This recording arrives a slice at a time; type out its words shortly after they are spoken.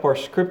Our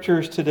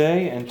scriptures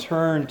today and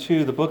turn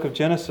to the book of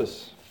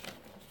Genesis.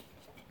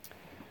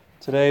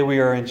 Today we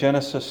are in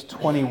Genesis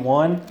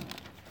 21.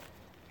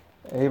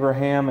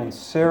 Abraham and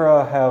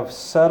Sarah have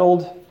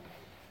settled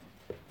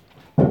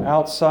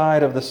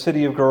outside of the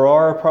city of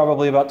Gerar,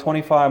 probably about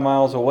 25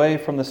 miles away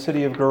from the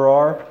city of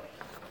Gerar.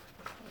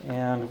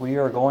 And we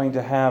are going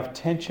to have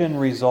tension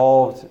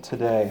resolved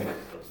today.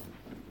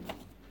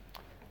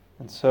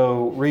 And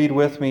so read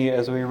with me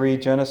as we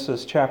read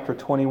Genesis chapter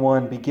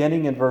 21,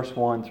 beginning in verse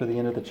 1 through the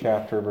end of the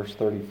chapter, verse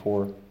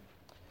 34.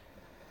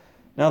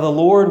 Now the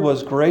Lord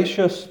was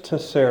gracious to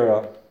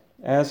Sarah,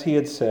 as he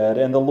had said,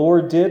 and the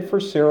Lord did for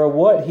Sarah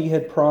what he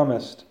had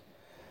promised.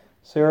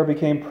 Sarah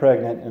became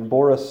pregnant and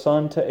bore a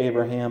son to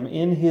Abraham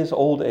in his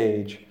old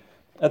age,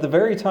 at the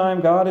very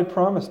time God had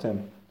promised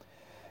him.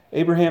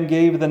 Abraham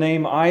gave the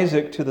name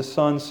Isaac to the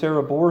son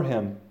Sarah bore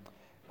him.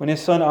 When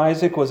his son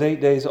Isaac was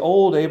 8 days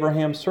old,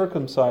 Abraham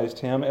circumcised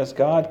him as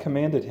God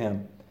commanded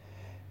him.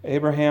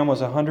 Abraham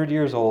was 100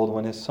 years old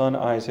when his son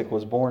Isaac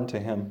was born to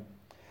him.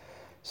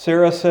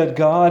 Sarah said,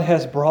 "God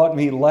has brought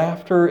me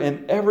laughter,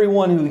 and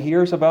everyone who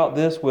hears about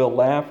this will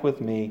laugh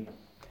with me."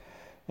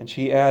 And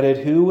she added,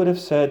 "Who would have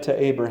said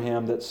to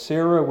Abraham that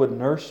Sarah would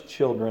nurse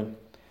children?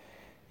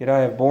 Yet I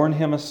have borne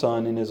him a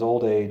son in his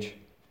old age."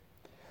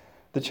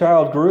 The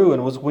child grew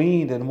and was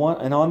weaned, and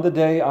on the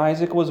day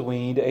Isaac was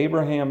weaned,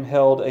 Abraham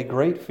held a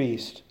great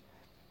feast.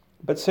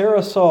 But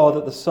Sarah saw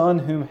that the son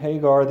whom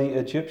Hagar the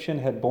Egyptian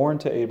had borne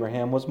to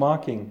Abraham was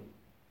mocking.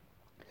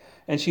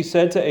 And she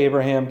said to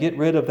Abraham, "Get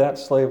rid of that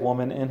slave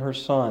woman and her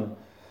son,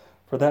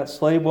 for that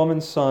slave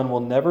woman's son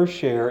will never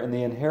share in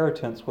the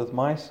inheritance with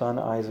my son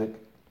Isaac."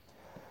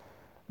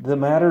 The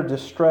matter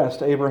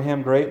distressed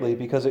Abraham greatly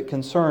because it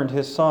concerned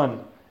his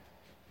son.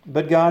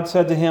 But God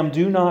said to him,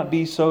 "Do not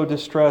be so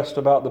distressed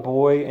about the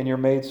boy and your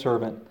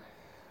maidservant.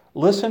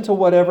 Listen to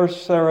whatever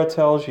Sarah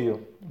tells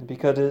you,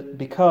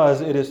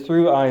 because it is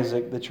through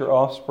Isaac that your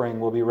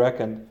offspring will be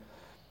reckoned.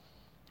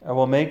 I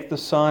will make the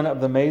son of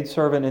the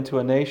maidservant into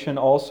a nation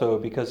also,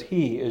 because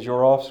he is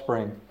your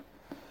offspring."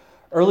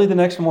 Early the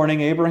next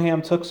morning,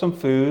 Abraham took some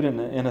food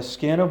and a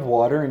skin of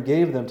water and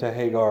gave them to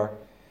Hagar.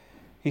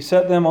 He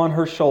set them on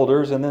her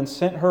shoulders and then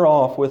sent her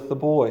off with the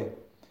boy.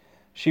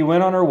 She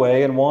went on her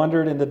way and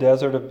wandered in the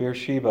desert of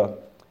Beersheba.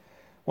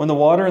 When the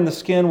water in the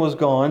skin was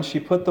gone, she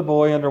put the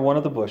boy under one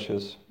of the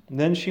bushes.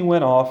 Then she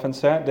went off and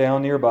sat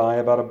down nearby,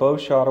 about a bow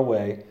shot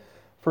away,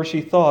 for she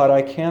thought,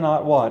 "I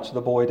cannot watch the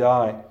boy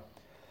die."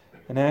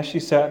 And as she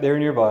sat there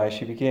nearby,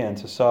 she began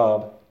to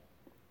sob.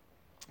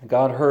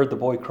 God heard the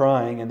boy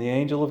crying, and the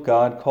angel of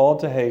God called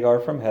to Hagar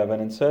from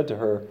heaven and said to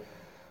her,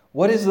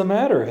 "What is the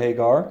matter,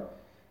 Hagar?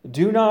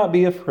 Do not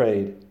be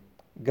afraid.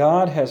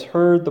 God has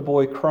heard the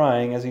boy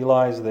crying as he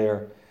lies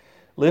there.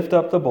 Lift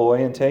up the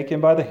boy and take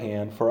him by the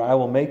hand, for I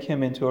will make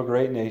him into a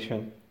great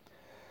nation."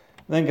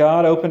 Then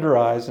God opened her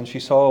eyes, and she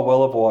saw a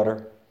well of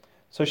water.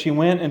 So she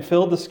went and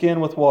filled the skin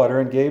with water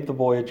and gave the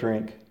boy a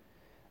drink.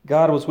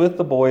 God was with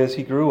the boy as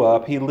he grew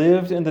up. He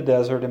lived in the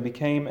desert and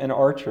became an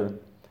archer.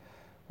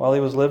 While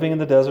he was living in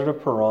the desert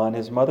of Paran,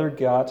 his mother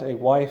got a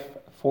wife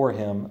for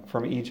him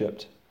from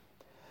Egypt.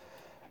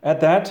 At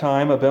that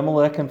time,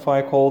 Abimelech and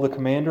Phicol, the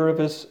commander of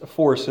his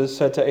forces,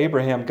 said to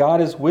Abraham,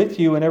 "God is with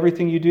you in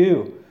everything you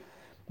do.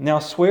 Now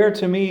swear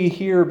to me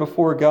here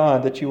before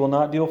God that you will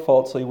not deal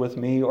falsely with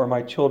me or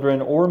my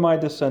children or my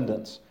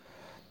descendants.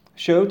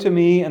 Show to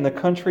me in the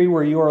country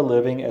where you are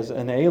living as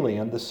an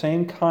alien the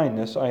same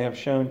kindness I have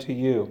shown to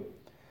you."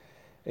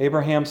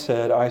 Abraham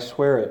said, "I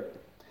swear it."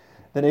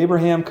 Then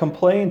Abraham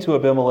complained to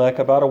Abimelech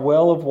about a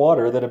well of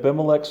water that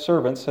Abimelech's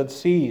servants had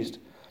seized.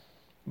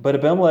 But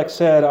Abimelech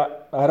said,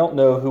 I don't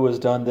know who has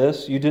done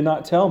this. You did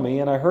not tell me,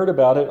 and I heard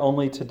about it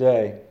only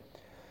today."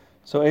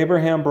 So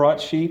Abraham brought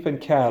sheep and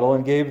cattle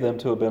and gave them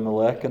to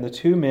Abimelech, and the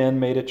two men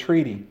made a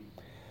treaty.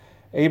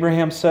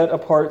 Abraham set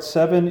apart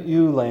 7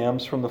 ewe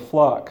lambs from the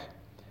flock.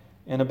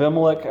 And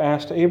Abimelech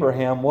asked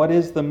Abraham, "What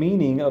is the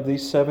meaning of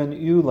these 7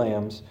 ewe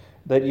lambs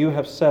that you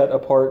have set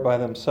apart by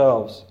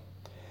themselves?"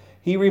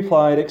 He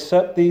replied,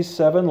 "Accept these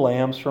 7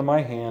 lambs from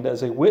my hand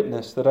as a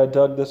witness that I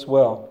dug this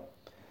well."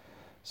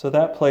 So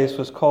that place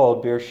was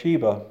called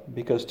Beersheba,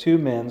 because 2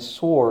 men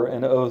swore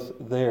an oath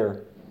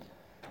there.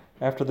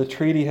 After the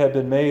treaty had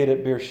been made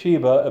at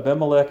Beersheba,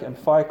 Abimelech and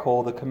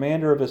Phicol, the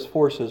commander of his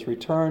forces,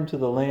 returned to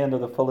the land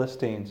of the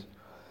Philistines.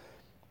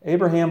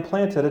 Abraham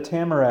planted a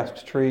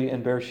tamarisk tree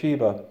in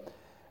Beersheba,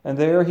 and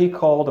there he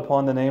called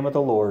upon the name of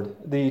the Lord,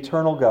 the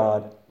eternal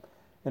God.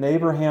 And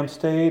Abraham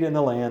stayed in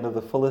the land of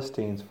the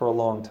Philistines for a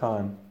long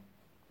time.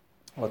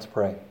 Let's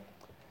pray.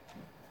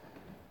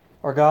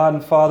 Our God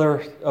and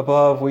Father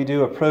above, we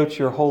do approach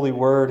your holy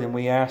word, and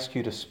we ask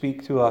you to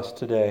speak to us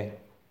today.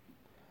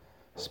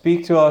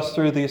 Speak to us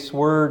through this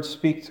word.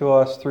 Speak to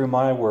us through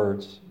my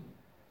words.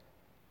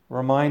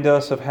 Remind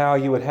us of how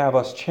you would have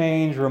us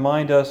change.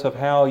 Remind us of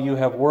how you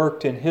have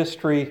worked in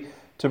history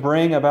to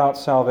bring about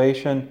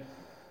salvation.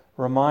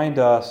 Remind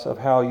us of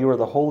how you are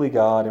the holy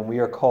God, and we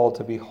are called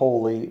to be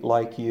holy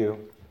like you.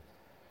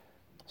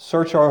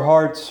 Search our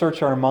hearts,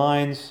 search our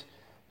minds,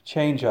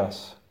 change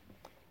us,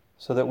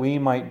 so that we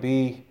might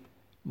be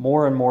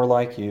more and more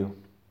like you,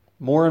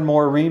 more and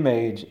more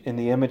remade in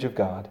the image of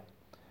God.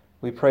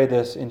 We pray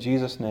this in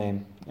Jesus'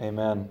 name.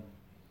 Amen.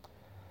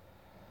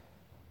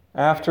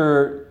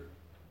 After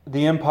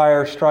The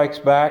Empire Strikes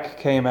Back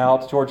came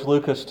out, George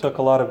Lucas took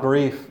a lot of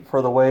grief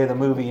for the way the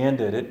movie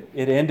ended.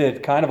 It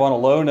ended kind of on a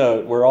low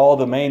note where all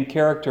the main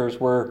characters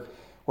were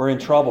in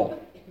trouble.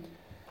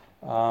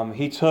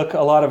 He took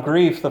a lot of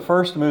grief. The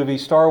first movie,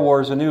 Star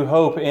Wars: A New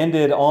Hope,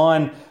 ended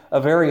on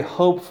a very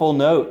hopeful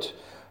note.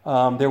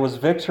 There was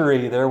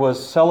victory, there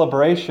was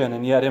celebration,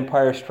 and yet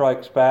Empire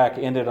Strikes Back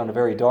ended on a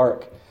very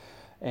dark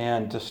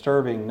and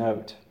disturbing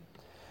note.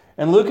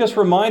 And Lucas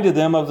reminded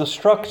them of the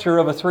structure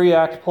of a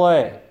 3-act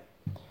play.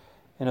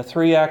 In a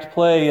 3-act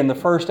play, in the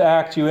first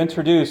act, you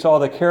introduce all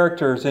the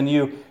characters, and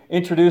you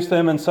introduce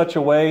them in such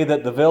a way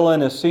that the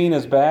villain is seen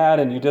as bad,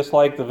 and you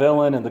dislike the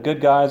villain, and the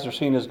good guys are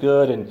seen as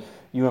good, and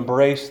you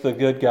embrace the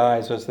good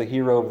guys as the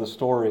hero of the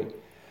story.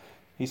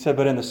 He said,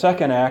 but in the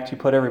second act, you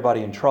put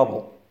everybody in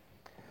trouble.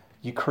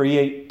 You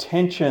create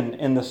tension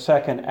in the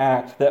second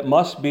act that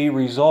must be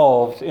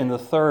resolved in the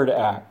third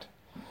act.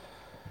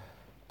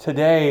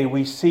 Today,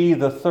 we see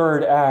the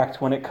third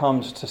act when it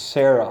comes to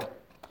Sarah.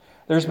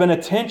 There's been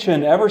a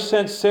tension ever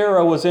since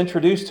Sarah was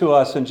introduced to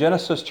us in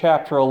Genesis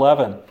chapter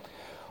 11.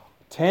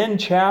 10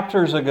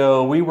 chapters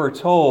ago, we were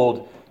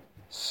told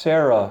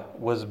Sarah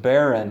was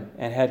barren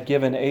and had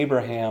given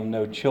Abraham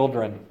no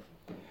children.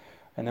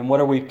 And then what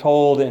are we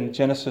told in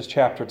Genesis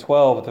chapter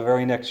 12, at the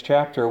very next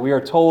chapter? We are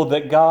told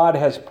that God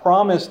has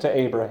promised to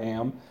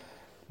Abraham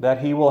that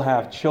he will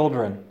have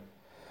children.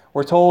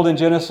 We're told in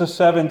Genesis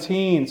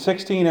 16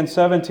 and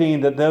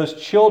 17 that those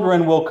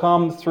children will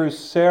come through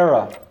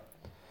Sarah.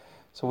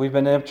 So we've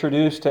been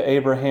introduced to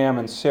Abraham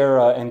and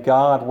Sarah and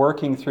God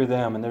working through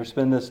them, and there's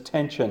been this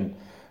tension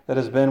that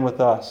has been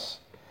with us.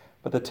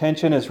 But the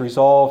tension is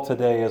resolved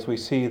today as we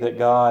see that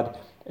God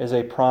is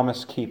a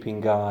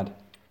promise-keeping God.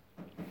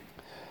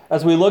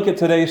 As we look at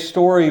today's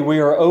story, we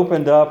are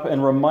opened up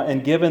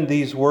and given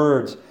these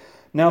words.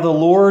 Now the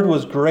Lord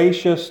was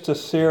gracious to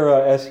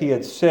Sarah as he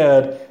had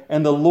said,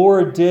 and the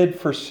Lord did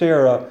for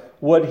Sarah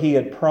what he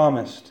had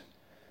promised.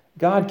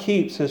 God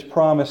keeps his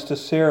promise to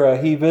Sarah.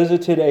 He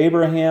visited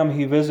Abraham,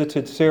 he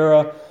visited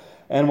Sarah,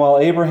 and while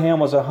Abraham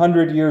was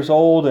 100 years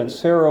old and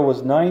Sarah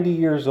was 90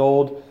 years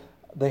old,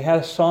 they had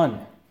a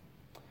son.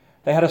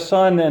 They had a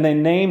son and they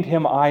named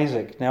him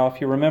Isaac. Now, if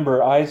you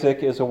remember,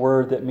 Isaac is a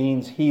word that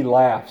means he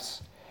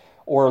laughs,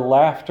 or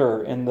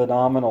laughter in the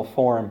nominal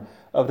form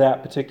of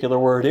that particular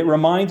word. It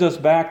reminds us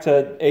back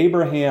to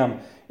Abraham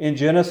in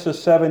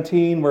Genesis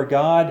 17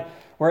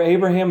 where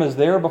Abraham is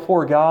there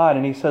before God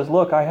and he says,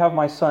 look, I have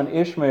my son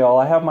Ishmael,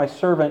 I have my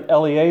servant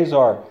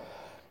Eleazar.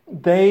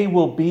 They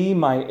will be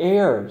my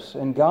heirs.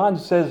 And God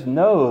says,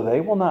 no,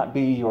 they will not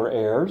be your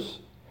heirs.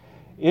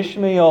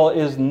 Ishmael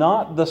is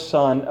not the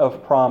son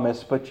of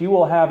promise, but you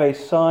will have a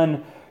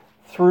son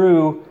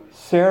through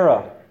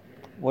Sarah.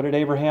 What did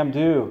Abraham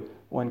do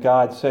when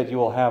God said you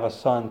will have a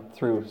son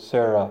through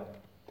Sarah?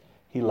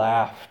 He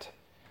laughed.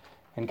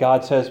 And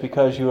God says,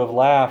 because you have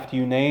laughed,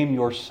 you name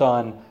your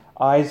son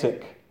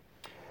Isaac.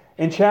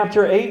 In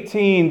chapter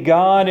 18,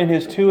 God and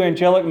his 2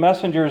 angelic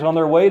messengers on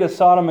their way to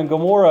Sodom and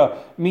Gomorrah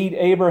meet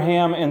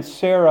Abraham and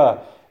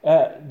Sarah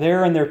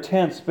there in their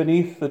tents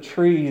beneath the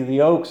tree,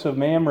 the oaks of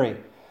Mamre.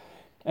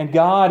 And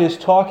God is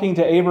talking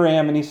to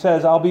Abraham and he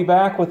says, I'll be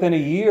back within a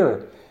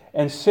year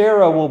and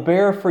Sarah will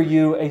bear for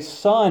you a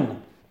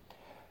son.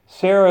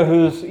 Sarah,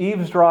 who's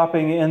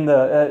eavesdropping in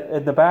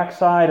the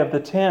backside of the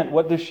tent,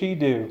 what does she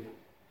do?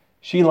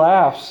 She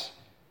laughs.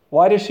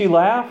 Why does she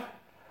laugh?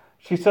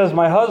 She says,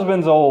 my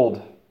husband's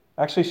old.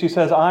 Actually, she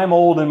says, I'm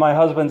old and my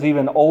husband's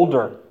even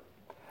older.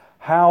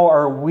 How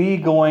are we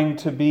going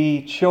to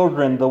be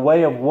children? The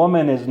way of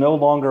woman is no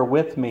longer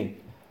with me.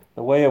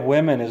 The way of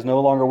women is no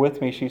longer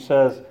with me. She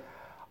says,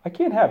 I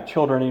can't have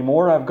children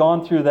anymore. I've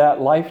gone through that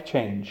life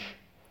change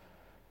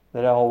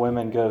that all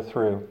women go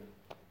through.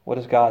 What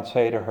does God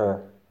say to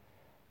her?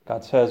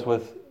 God says,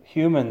 with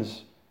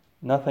humans,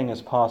 nothing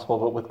is possible,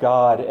 but with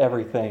God,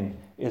 everything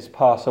is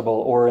possible,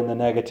 or in the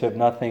negative,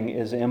 nothing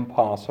is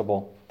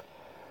impossible.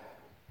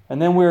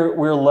 And then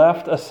we're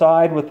left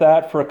aside with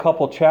that for a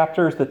couple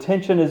chapters. The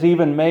tension is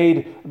even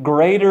made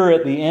greater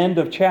at the end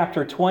of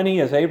chapter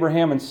 20 as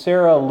Abraham and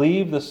Sarah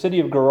leave the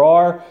city of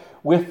Gerar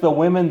with the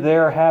women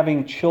there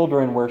having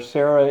children where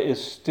Sarah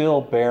is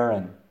still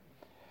barren.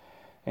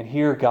 And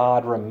here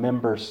God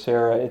remembers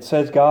Sarah. It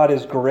says God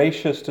is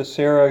gracious to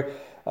Sarah.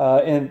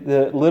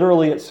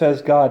 Literally it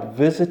says God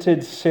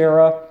visited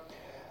Sarah.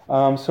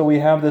 So we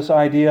have this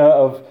idea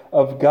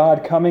of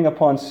God coming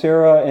upon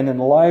Sarah and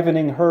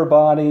enlivening her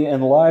body,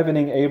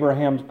 enlivening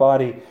Abraham's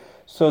body,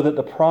 so that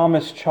the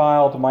promised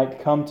child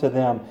might come to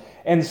them.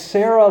 And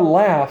Sarah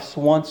laughs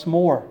once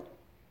more.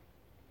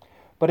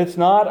 But it's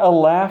not a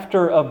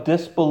laughter of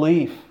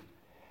disbelief.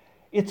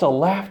 It's a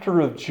laughter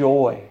of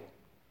joy.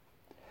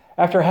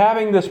 After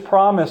having this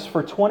promise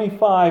for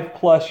 25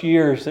 plus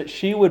years that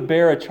she would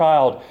bear a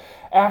child,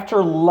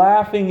 after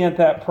laughing at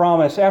that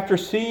promise, after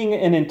seeing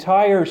an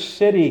entire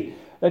city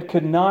that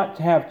could not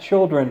have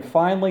children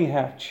finally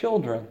have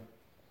children,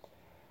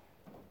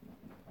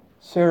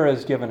 Sarah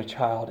is given a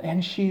child,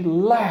 and she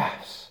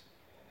laughs.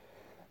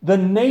 The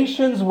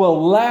nations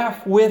will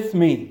laugh with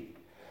me.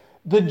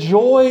 The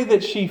joy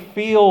that she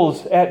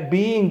feels at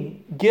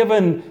being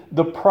given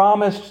the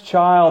promised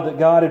child that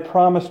God had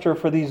promised her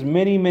for these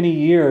many, many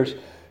years.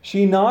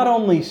 She not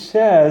only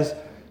says,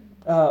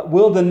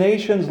 will the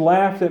nations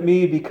laugh at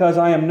me because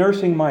I am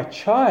nursing my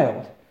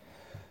child?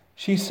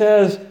 She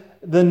says,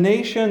 the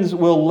nations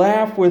will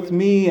laugh with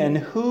me, and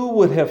who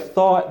would have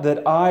thought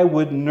that I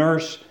would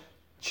nurse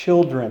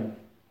children?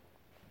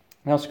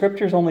 Now,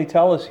 scriptures only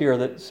tell us here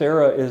that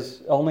Sarah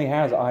only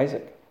has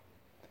Isaac.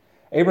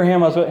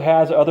 Abraham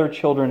has other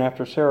children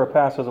after Sarah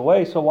passes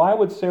away, so why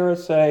would Sarah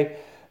say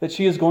that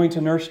she is going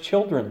to nurse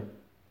children?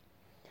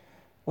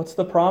 What's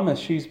the promise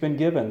she's been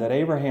given, that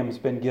Abraham's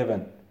been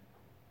given,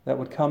 that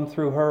would come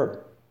through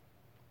her?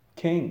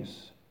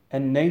 Kings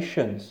and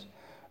nations.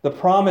 The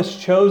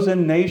promised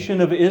chosen nation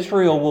of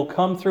Israel will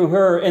come through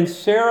her. And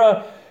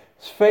Sarah's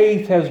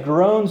faith has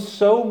grown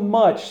so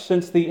much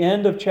since the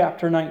end of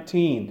chapter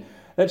 19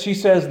 that she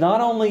says,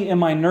 not only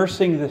am I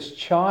nursing this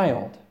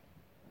child,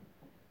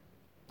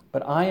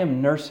 but I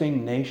am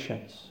nursing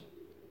nations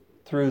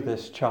through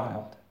this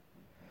child.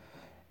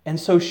 And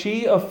so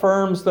she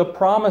affirms the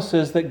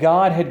promises that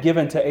God had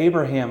given to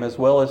Abraham as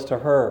well as to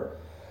her.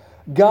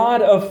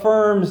 God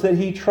affirms that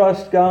he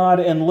trusts God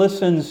and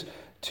listens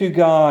to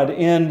God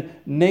in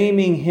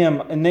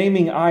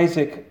naming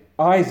Isaac,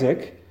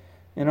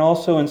 and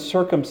also in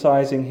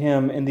circumcising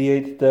him in the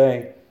 8th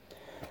day.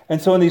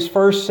 And so in these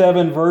first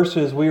 7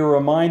 verses, we are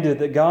reminded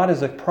that God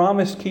is a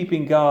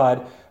promise-keeping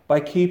God by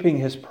keeping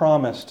his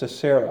promise to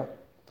Sarah.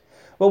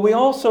 But we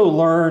also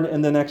learn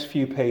in the next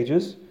few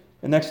pages,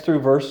 the next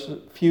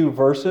few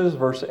verses,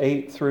 verse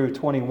 8 through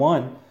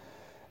 21,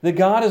 that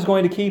God is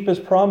going to keep his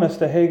promise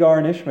to Hagar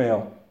and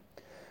Ishmael.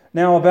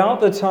 Now,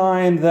 about the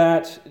time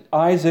that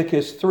Isaac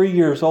is 3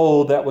 years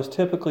old, that was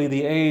typically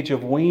the age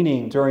of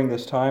weaning during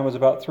this time, was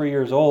about 3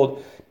 years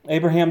old,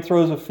 Abraham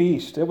throws a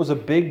feast. It was a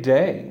big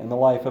day in the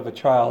life of a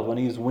child when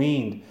he's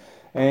weaned,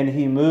 and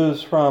he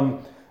moves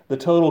from the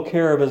total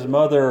care of his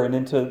mother and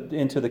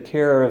into the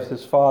care of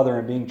his father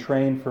and being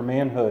trained for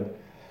manhood.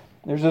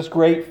 There's this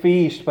great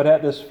feast, but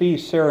at this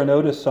feast, Sarah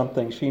noticed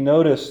something. She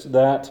noticed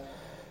that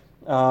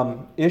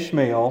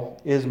Ishmael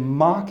is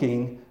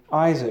mocking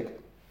Isaac.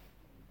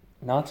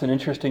 Now, it's an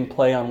interesting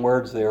play on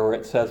words there where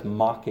it says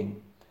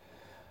mocking.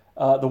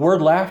 The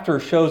word laughter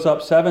shows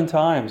up 7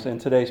 times in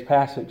today's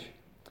passage.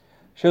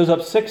 Shows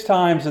up 6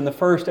 times in the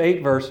first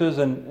 8 verses,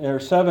 or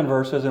 7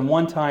 verses, and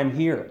 1 time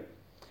here.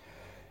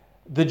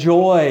 The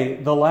joy,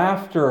 the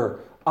laughter,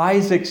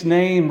 Isaac's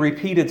name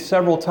repeated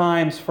several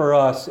times for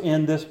us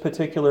in this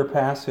particular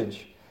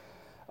passage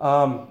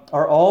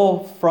are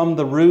all from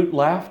the root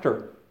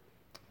laughter.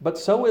 But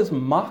so is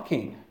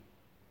mocking.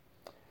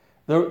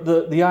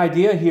 The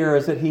idea here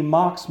is that he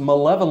mocks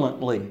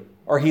malevolently,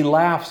 or he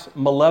laughs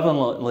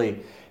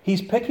malevolently.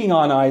 He's picking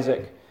on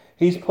Isaac.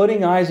 He's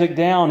putting Isaac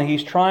down.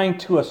 He's trying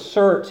to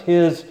assert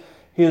his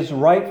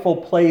rightful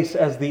place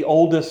as the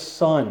oldest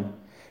son,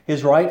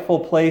 his rightful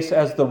place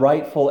as the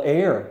rightful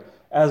heir,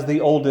 as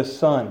the oldest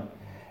son.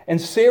 And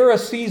Sarah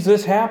sees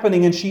this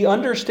happening, and she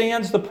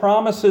understands the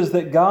promises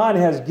that God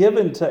has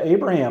given to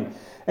Abraham.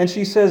 And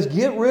she says,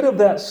 get rid of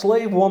that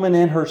slave woman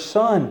and her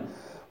son,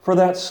 for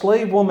that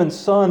slave woman's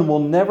son will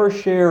never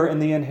share in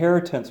the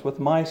inheritance with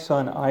my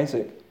son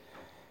Isaac.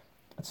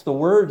 It's the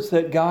words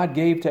that God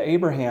gave to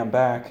Abraham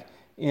back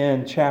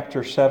in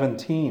chapter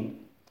 17.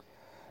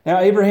 Now,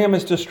 Abraham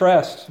is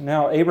distressed.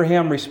 Now,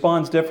 Abraham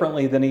responds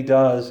differently than he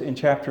does in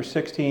chapter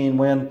 16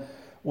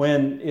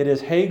 when it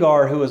is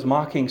Hagar who is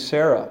mocking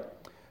Sarah,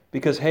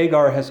 because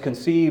Hagar has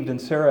conceived and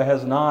Sarah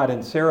has not,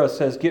 and Sarah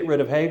says, get rid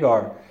of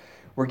Hagar.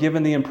 We're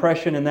given the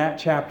impression in that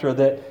chapter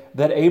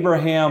that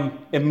Abraham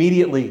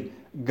immediately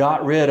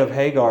got rid of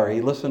Hagar.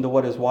 He listened to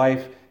what his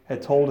wife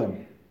had told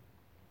him.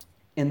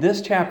 In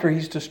this chapter,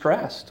 he's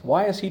distressed.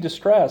 Why is he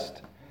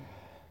distressed?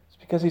 It's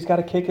because he's got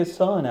to kick his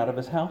son out of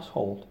his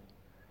household.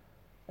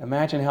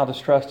 Imagine how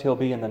distressed he'll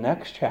be in the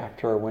next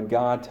chapter when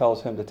God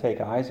tells him to take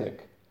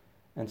Isaac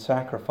and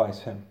sacrifice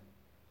him.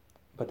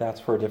 But that's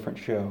for a different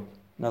show,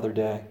 another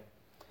day.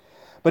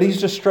 But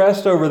he's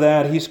distressed over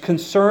that. He's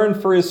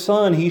concerned for his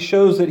son. He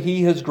shows that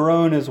he has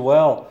grown as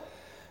well.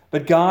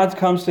 But God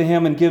comes to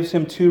him and gives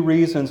him 2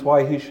 reasons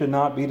why he should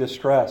not be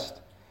distressed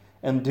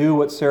and do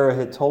what Sarah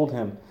had told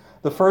him.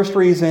 The first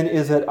reason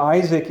is that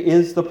Isaac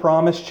is the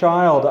promised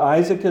child.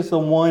 Isaac is the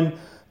one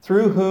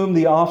through whom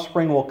the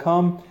offspring will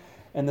come.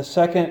 And the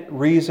second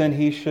reason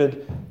he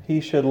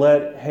should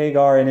let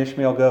Hagar and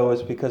Ishmael go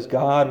is because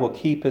God will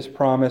keep his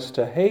promise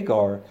to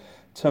Hagar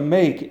to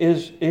make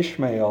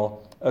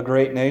Ishmael a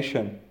great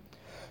nation.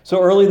 So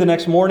early the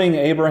next morning,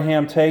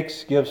 Abraham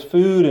gives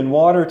food and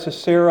water to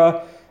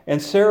Sarah,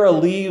 and Sarah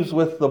leaves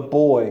with the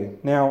boy.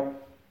 Now,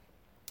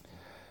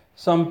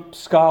 some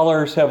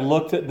scholars have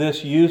looked at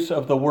this use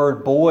of the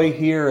word boy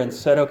here and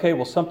said, okay,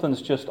 well,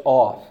 something's just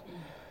off.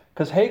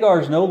 Because Hagar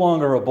is no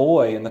longer a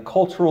boy. In the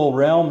cultural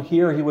realm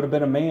here, he would have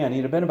been a man.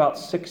 He'd have been about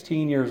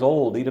 16 years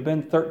old. He'd have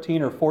been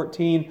 13 or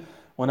 14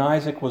 when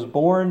Isaac was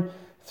born.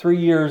 3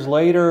 years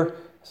later,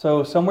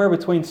 so somewhere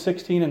between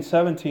 16 and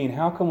 17,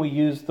 how can we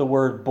use the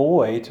word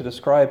boy to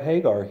describe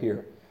Hagar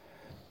here?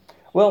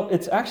 Well,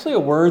 it's actually a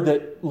word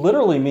that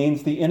literally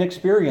means the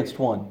inexperienced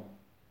one.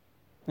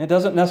 It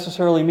doesn't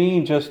necessarily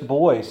mean just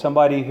boy,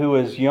 somebody who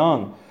is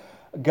young.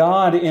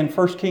 God in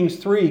 1 Kings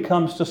 3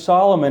 comes to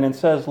Solomon and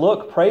says,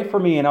 look, pray for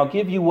me and I'll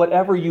give you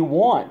whatever you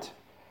want.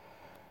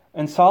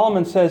 And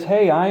Solomon says,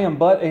 hey, I am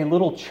but a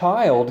little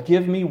child,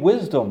 give me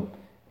wisdom.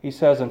 He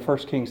says in 1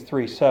 Kings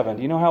 3:7.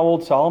 Do you know how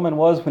old Solomon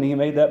was when he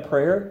made that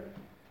prayer?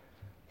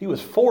 He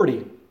was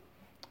 40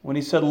 when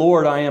he said,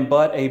 Lord, I am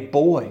but a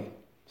boy.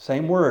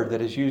 Same word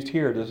that is used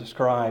here to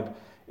describe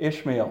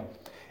Ishmael.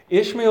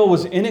 Ishmael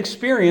was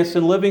inexperienced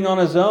in living on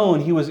his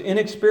own. He was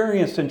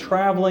inexperienced in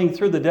traveling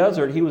through the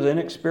desert. He was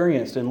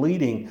inexperienced in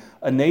leading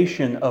a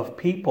nation of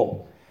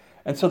people.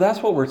 And so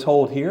that's what we're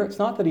told here. It's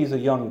not that he's a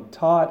young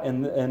tot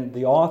and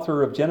the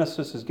author of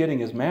Genesis is getting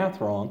his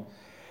math wrong.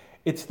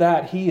 It's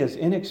that he is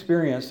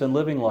inexperienced in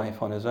living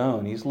life on his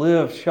own. He's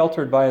lived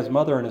sheltered by his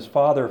mother and his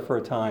father for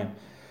a time.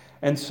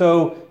 And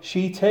so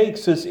she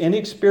takes this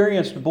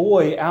inexperienced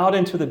boy out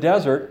into the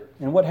desert.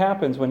 And what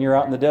happens when you're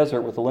out in the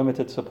desert with a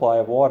limited supply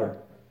of water?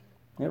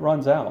 It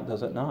runs out,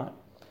 does it not?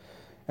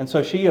 And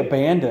so she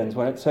abandons.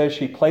 When it says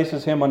she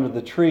places him under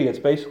the tree, it's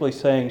basically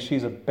saying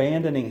she's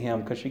abandoning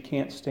him because she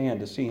can't stand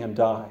to see him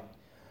die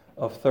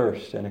of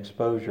thirst and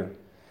exposure.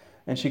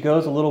 And she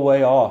goes a little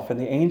way off, and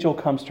the angel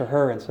comes to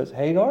her and says,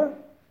 Hagar,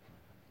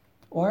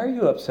 why are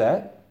you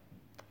upset?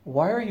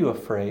 Why are you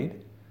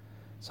afraid?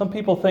 Some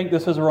people think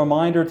this is a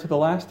reminder to the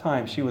last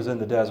time she was in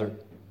the desert.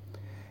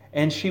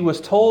 And she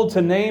was told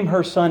to name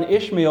her son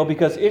Ishmael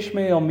because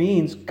Ishmael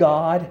means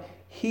God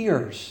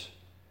hears.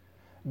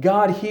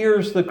 God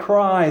hears the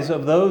cries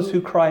of those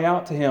who cry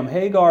out to him.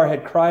 Hagar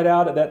had cried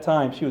out at that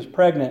time. She was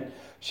pregnant.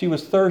 She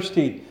was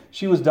thirsty.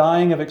 She was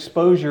dying of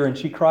exposure, and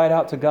she cried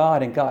out to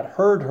God, and God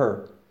heard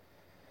her.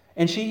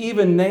 And she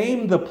even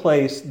named the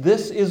place,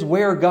 this is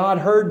where God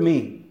heard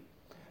me.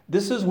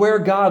 This is where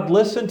God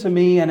listened to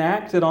me and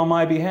acted on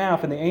my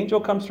behalf. And the angel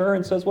comes to her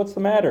and says, what's the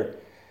matter?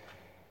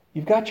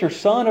 You've got your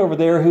son over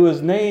there who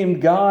is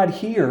named God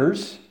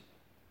hears.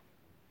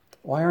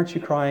 Why aren't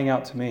you crying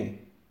out to me?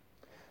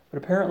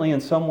 But apparently in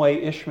some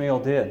way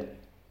Ishmael did.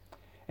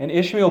 And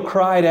Ishmael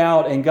cried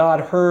out and God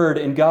heard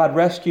and God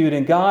rescued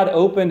and God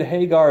opened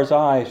Hagar's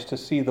eyes to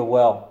see the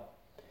well.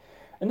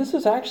 And this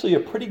is actually a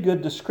pretty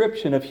good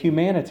description of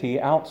humanity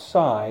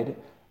outside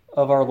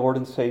of our Lord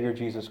and Savior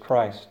Jesus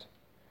Christ.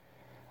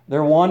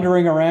 They're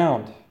wandering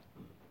around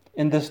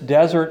in this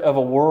desert of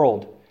a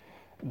world.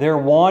 They're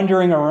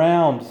wandering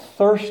around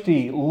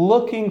thirsty,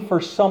 looking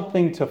for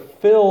something to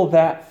fill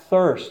that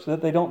thirst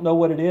that they don't know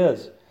what it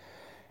is.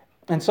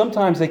 And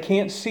sometimes they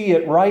can't see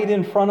it right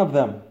in front of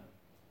them.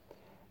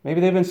 Maybe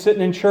they've been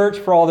sitting in church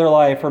for all their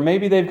life, or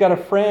maybe they've got a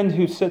friend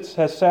who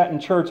has sat in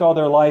church all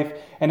their life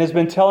and has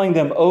been telling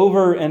them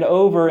over and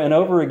over and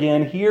over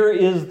again, here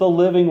is the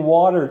living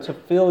water to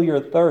fill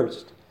your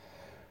thirst.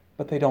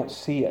 But they don't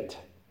see it.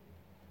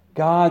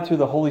 God, through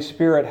the Holy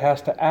Spirit,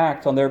 has to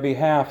act on their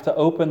behalf to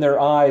open their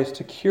eyes,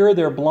 to cure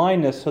their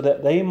blindness so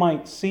that they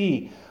might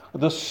see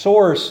the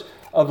source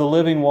of the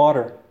living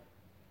water.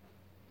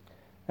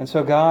 And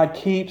so God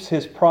keeps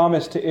his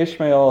promise to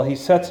Ishmael. He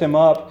sets him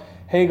up.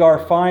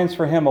 Hagar finds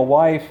for him a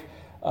wife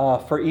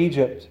from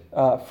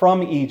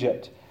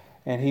Egypt.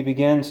 And he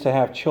begins to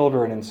have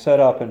children and set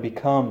up and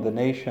become the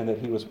nation that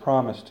he was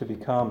promised to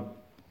become.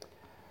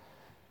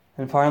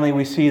 And finally,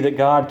 we see that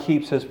God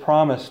keeps his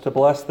promise to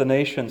bless the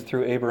nations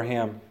through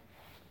Abraham.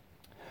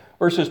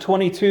 Verses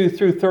 22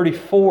 through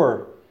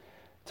 34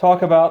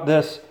 talk about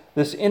this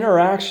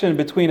interaction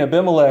between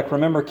Abimelech.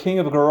 Remember, king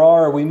of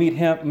Gerar, we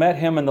met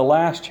him in the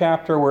last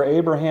chapter where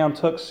Abraham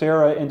took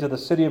Sarah into the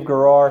city of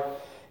Gerar.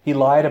 He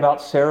lied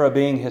about Sarah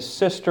being his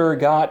sister,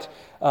 got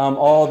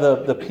all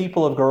the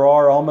people of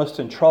Gerar almost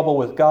in trouble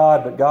with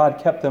God, but God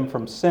kept them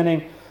from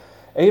sinning.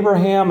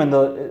 Abimelech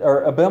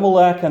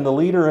and the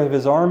leader of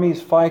his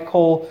armies,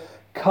 Phicol,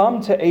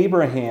 come to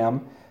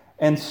Abraham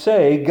and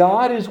say,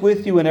 God is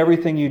with you in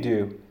everything you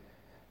do.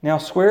 Now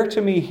swear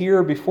to me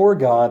here before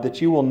God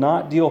that you will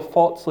not deal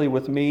falsely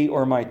with me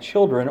or my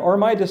children or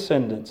my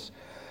descendants.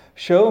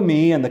 Show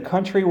me in the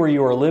country where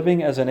you are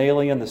living as an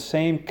alien the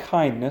same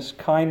kindness.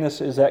 Kindness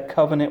is that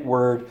covenant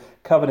word,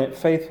 covenant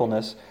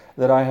faithfulness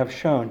that I have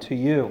shown to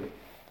you.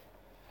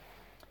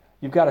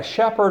 You've got a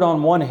shepherd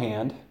on one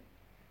hand,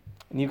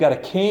 and you've got a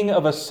king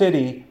of a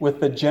city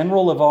with the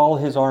general of all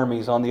his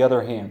armies on the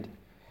other hand.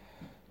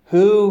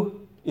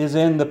 Who is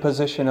in the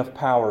position of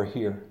power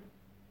here?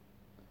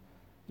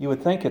 You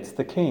would think it's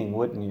the king,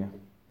 wouldn't you?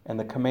 And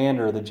the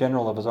commander, the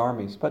general of his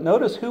armies. But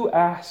notice who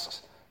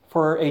asks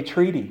for a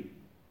treaty.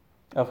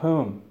 Of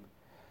whom?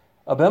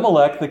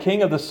 Abimelech, the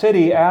king of the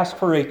city, asked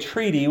for a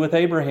treaty with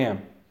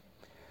Abraham.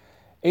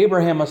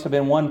 Abraham must have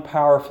been one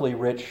powerfully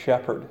rich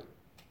shepherd.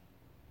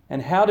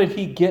 And how did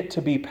he get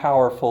to be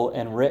powerful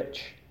and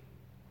rich?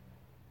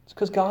 It's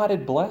because God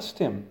had blessed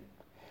him.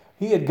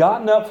 He had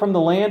gotten up from the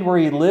land where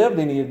he lived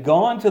and he had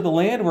gone to the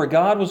land where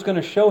God was going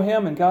to show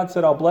him, and God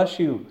said, I'll bless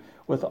you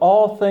with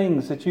all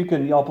things that you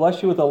can. I'll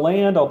bless you with the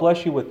land, I'll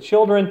bless you with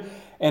children,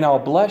 and I'll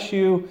bless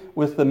you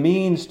with the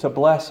means to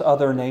bless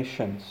other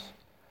nations.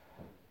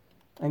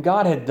 And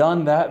God had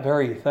done that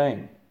very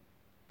thing.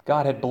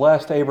 God had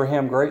blessed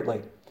Abraham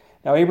greatly.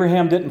 Now,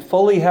 Abraham didn't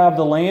fully have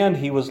the land.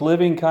 He was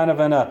living kind of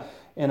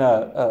in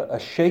a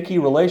shaky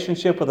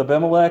relationship with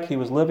Abimelech. He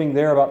was living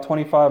there about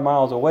 25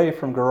 miles away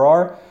from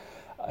Gerar.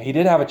 He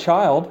did have a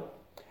child.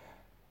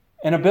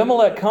 And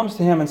Abimelech comes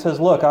to him and says,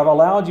 look, I've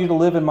allowed you to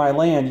live in my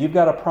land. You've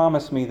got to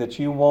promise me that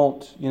you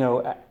won't,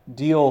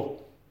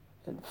 deal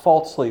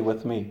falsely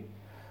with me.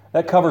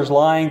 That covers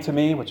lying to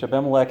me, which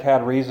Abimelech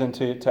had reason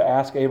to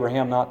ask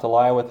Abraham not to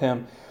lie with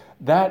him.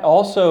 That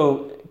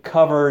also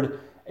covered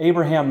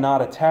Abraham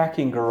not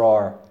attacking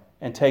Gerar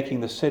and taking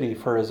the city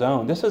for his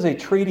own. This is a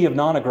treaty of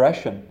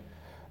non-aggression.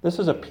 This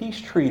is a peace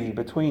treaty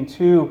between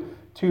two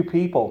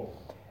people.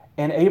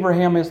 And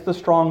Abraham is the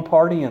strong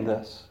party in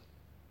this.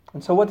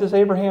 And so what does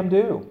Abraham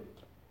do?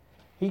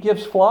 He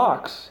gives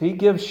flocks, he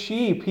gives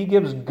sheep, he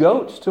gives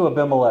goats to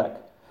Abimelech.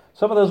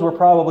 Some of those were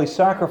probably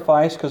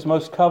sacrificed because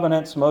most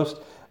covenants, most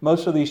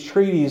of these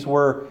treaties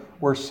were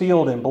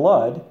sealed in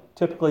blood,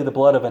 typically the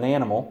blood of an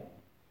animal.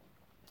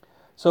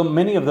 So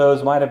many of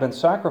those might have been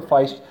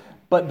sacrificed,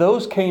 but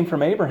those came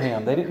from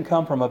Abraham. They didn't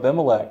come from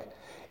Abimelech.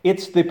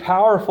 It's the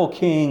powerful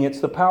king, it's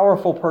the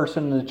powerful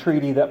person in the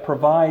treaty that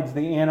provides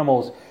the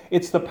animals.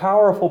 It's the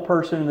powerful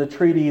person in the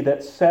treaty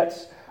that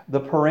sets the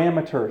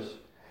parameters.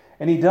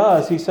 And he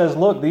says,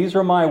 look, these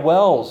are my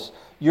wells.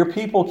 Your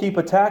people keep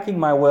attacking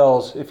my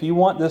wells. If you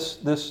want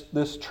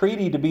this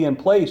treaty to be in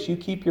place, you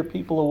keep your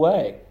people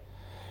away.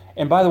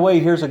 And by the way,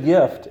 here's a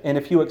gift. And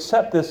if you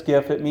accept this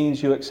gift, it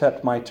means you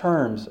accept my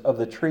terms of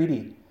the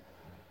treaty.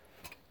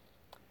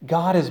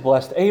 God has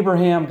blessed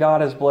Abraham.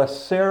 God has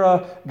blessed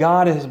Sarah.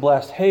 God has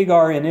blessed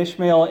Hagar and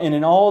Ishmael. And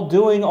in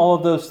doing all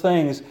of those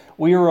things,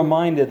 we are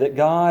reminded that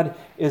God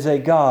is a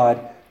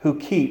God who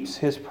keeps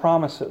his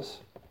promises.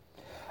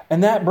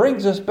 And that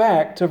brings us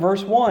back to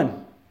verse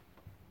 1.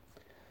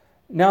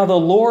 Now the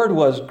Lord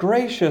was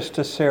gracious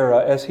to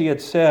Sarah as he had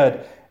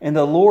said, and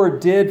the Lord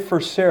did for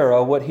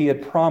Sarah what he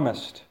had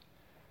promised.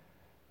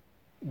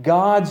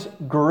 God's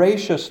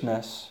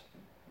graciousness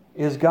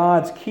is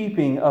God's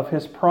keeping of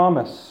his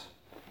promise.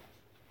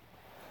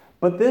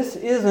 But this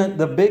isn't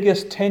the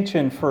biggest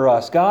tension for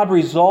us. God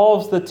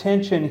resolves the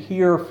tension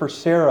here for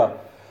Sarah.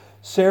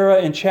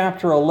 Sarah in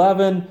chapter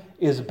 11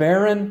 is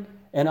barren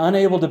and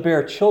unable to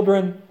bear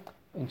children.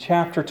 In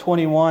chapter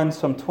 21,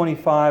 some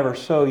 25 or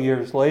so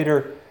years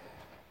later,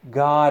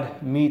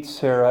 God meets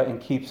Sarah and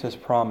keeps his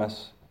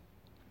promise.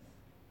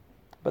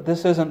 But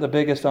this isn't the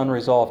biggest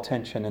unresolved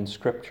tension in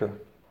Scripture.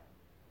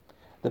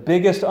 The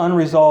biggest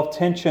unresolved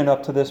tension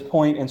up to this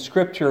point in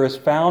Scripture is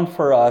found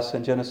for us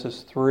in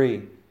Genesis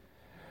 3.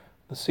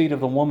 The seed of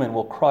the woman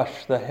will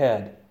crush the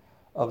head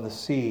of the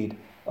seed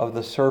of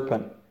the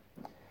serpent.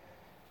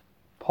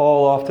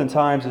 Paul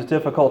oftentimes is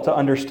difficult to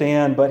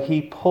understand, but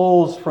he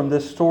pulls from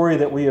this story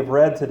that we have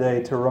read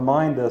today to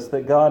remind us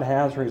that God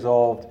has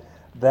resolved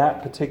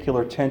that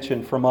particular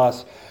tension from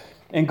us.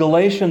 In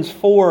Galatians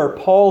 4,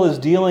 Paul is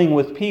dealing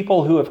with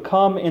people who have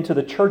come into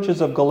the churches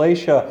of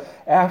Galatia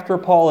after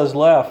Paul has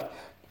left.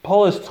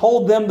 Paul has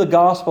told them the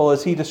gospel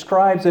as he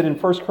describes it in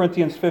 1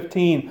 Corinthians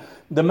 15.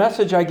 The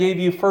message I gave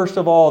you first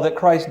of all, that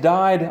Christ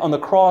died on the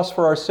cross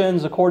for our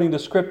sins according to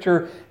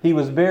Scripture. He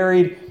was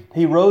buried.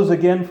 He rose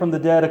again from the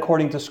dead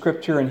according to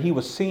Scripture, and he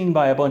was seen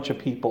by a bunch of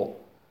people.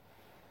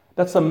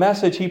 That's the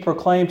message he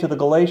proclaimed to the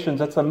Galatians.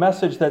 That's the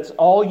message that's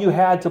all you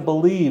had to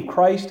believe,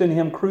 Christ and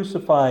him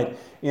crucified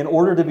in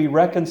order to be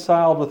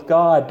reconciled with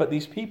God. But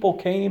these people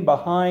came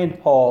behind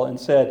Paul and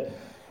said,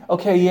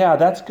 okay, yeah,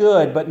 that's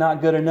good, but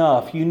not good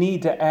enough. You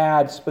need to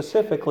add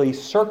specifically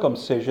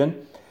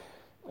circumcision,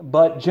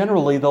 but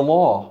generally the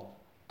law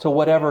to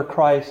whatever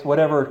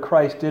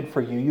Christ did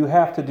for you. You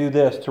have to do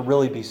this to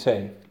really be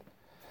saved.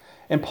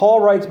 And Paul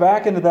writes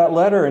back into that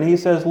letter and he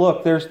says,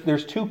 look,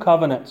 there's two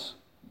covenants.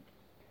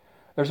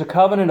 There's a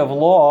covenant of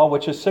law,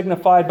 which is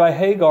signified by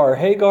Hagar.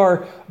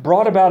 Hagar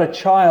brought about a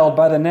child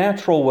by the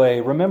natural way.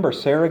 Remember,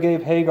 Sarah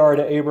gave Hagar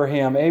to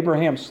Abraham.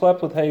 Abraham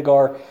slept with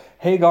Hagar.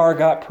 Hagar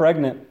got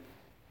pregnant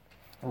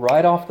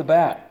right off the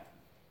bat.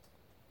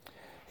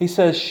 He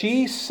says,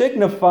 she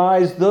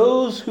signifies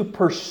those who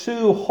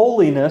pursue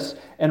holiness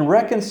and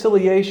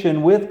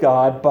reconciliation with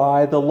God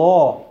by the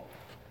law.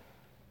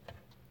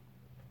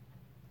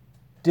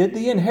 Did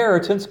the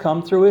inheritance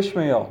come through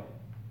Ishmael?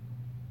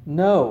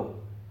 No.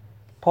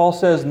 Paul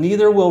says,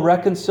 neither will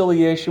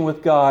reconciliation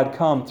with God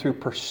come through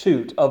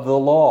pursuit of the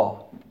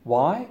law.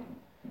 Why?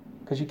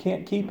 Because you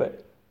can't keep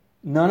it.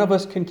 None of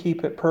us can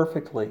keep it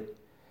perfectly.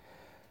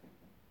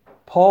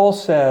 Paul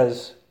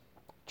says,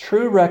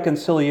 true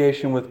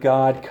reconciliation with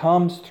God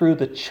comes through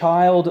the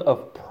child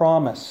of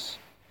promise.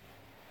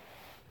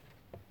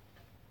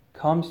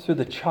 Comes through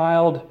the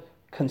child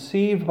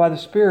conceived by the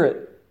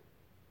Spirit.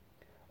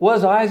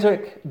 Was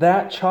Isaac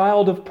that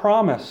child of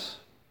promise?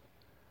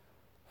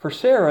 For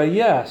Sarah,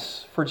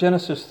 yes. For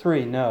Genesis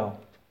 3, no.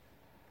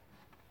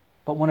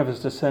 But one of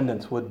his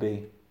descendants would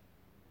be.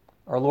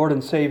 Our Lord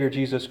and Savior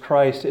Jesus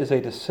Christ is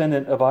a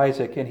descendant of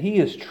Isaac, and he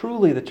is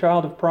truly the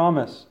child of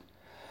promise.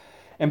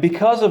 And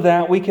because of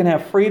that, we can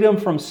have freedom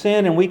from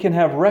sin and we can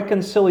have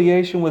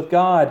reconciliation with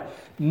God,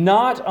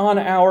 not on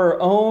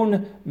our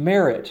own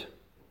merit,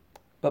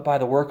 but by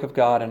the work of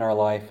God in our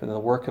life and the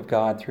work of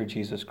God through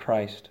Jesus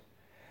Christ.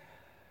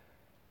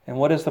 And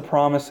what is the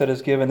promise that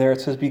is given there?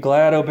 It says, "Be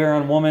glad, O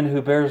barren woman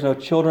who bears no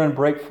children,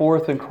 break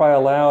forth and cry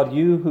aloud,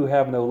 you who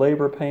have no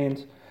labor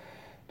pains,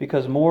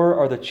 because more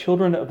are the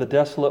children of the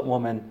desolate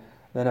woman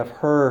than of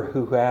her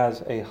who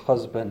has a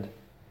husband."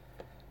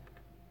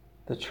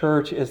 The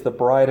church is the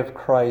bride of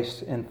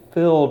Christ and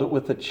filled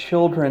with the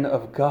children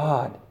of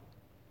God.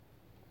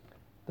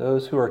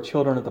 Those who are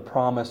children of the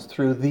promise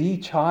through the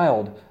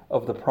child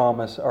of the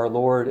promise, our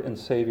Lord and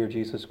Savior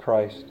Jesus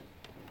Christ.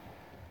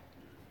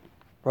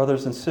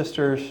 Brothers and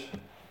sisters,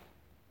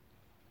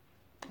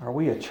 are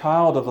we a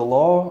child of the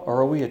law or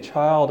are we a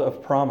child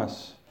of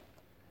promise?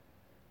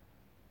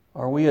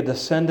 Are we a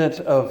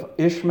descendant of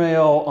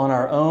Ishmael on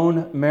our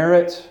own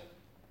merit,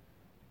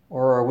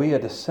 or are we a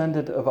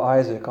descendant of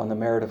Isaac on the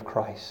merit of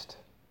Christ?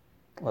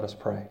 Let us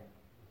pray.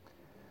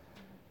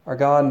 Our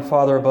God and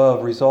Father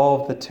above,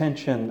 resolve the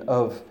tension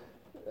of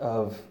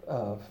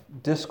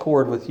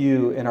discord with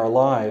you in our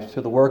lives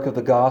through the work of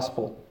the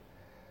gospel.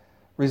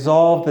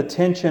 Resolve the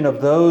tension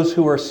of those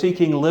who are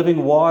seeking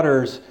living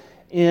waters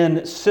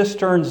in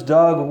cisterns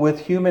dug with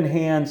human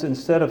hands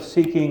instead of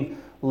seeking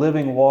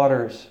living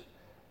waters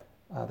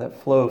that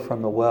flow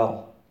from the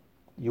well,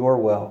 your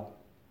well.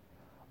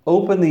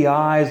 Open the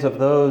eyes of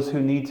those who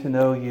need to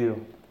know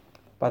you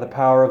by the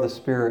power of the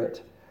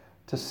Spirit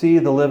to see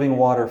the living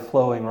water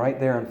flowing right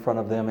there in front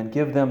of them and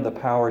give them the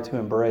power to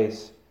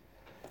embrace.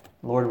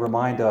 Lord,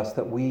 remind us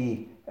that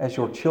we, as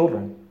your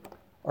children,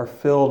 are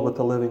filled with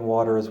the living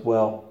water as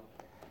well.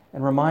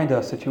 And remind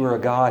us that you are a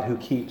God who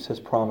keeps his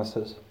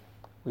promises.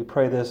 We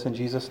pray this in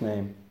Jesus'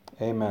 name.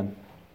 Amen.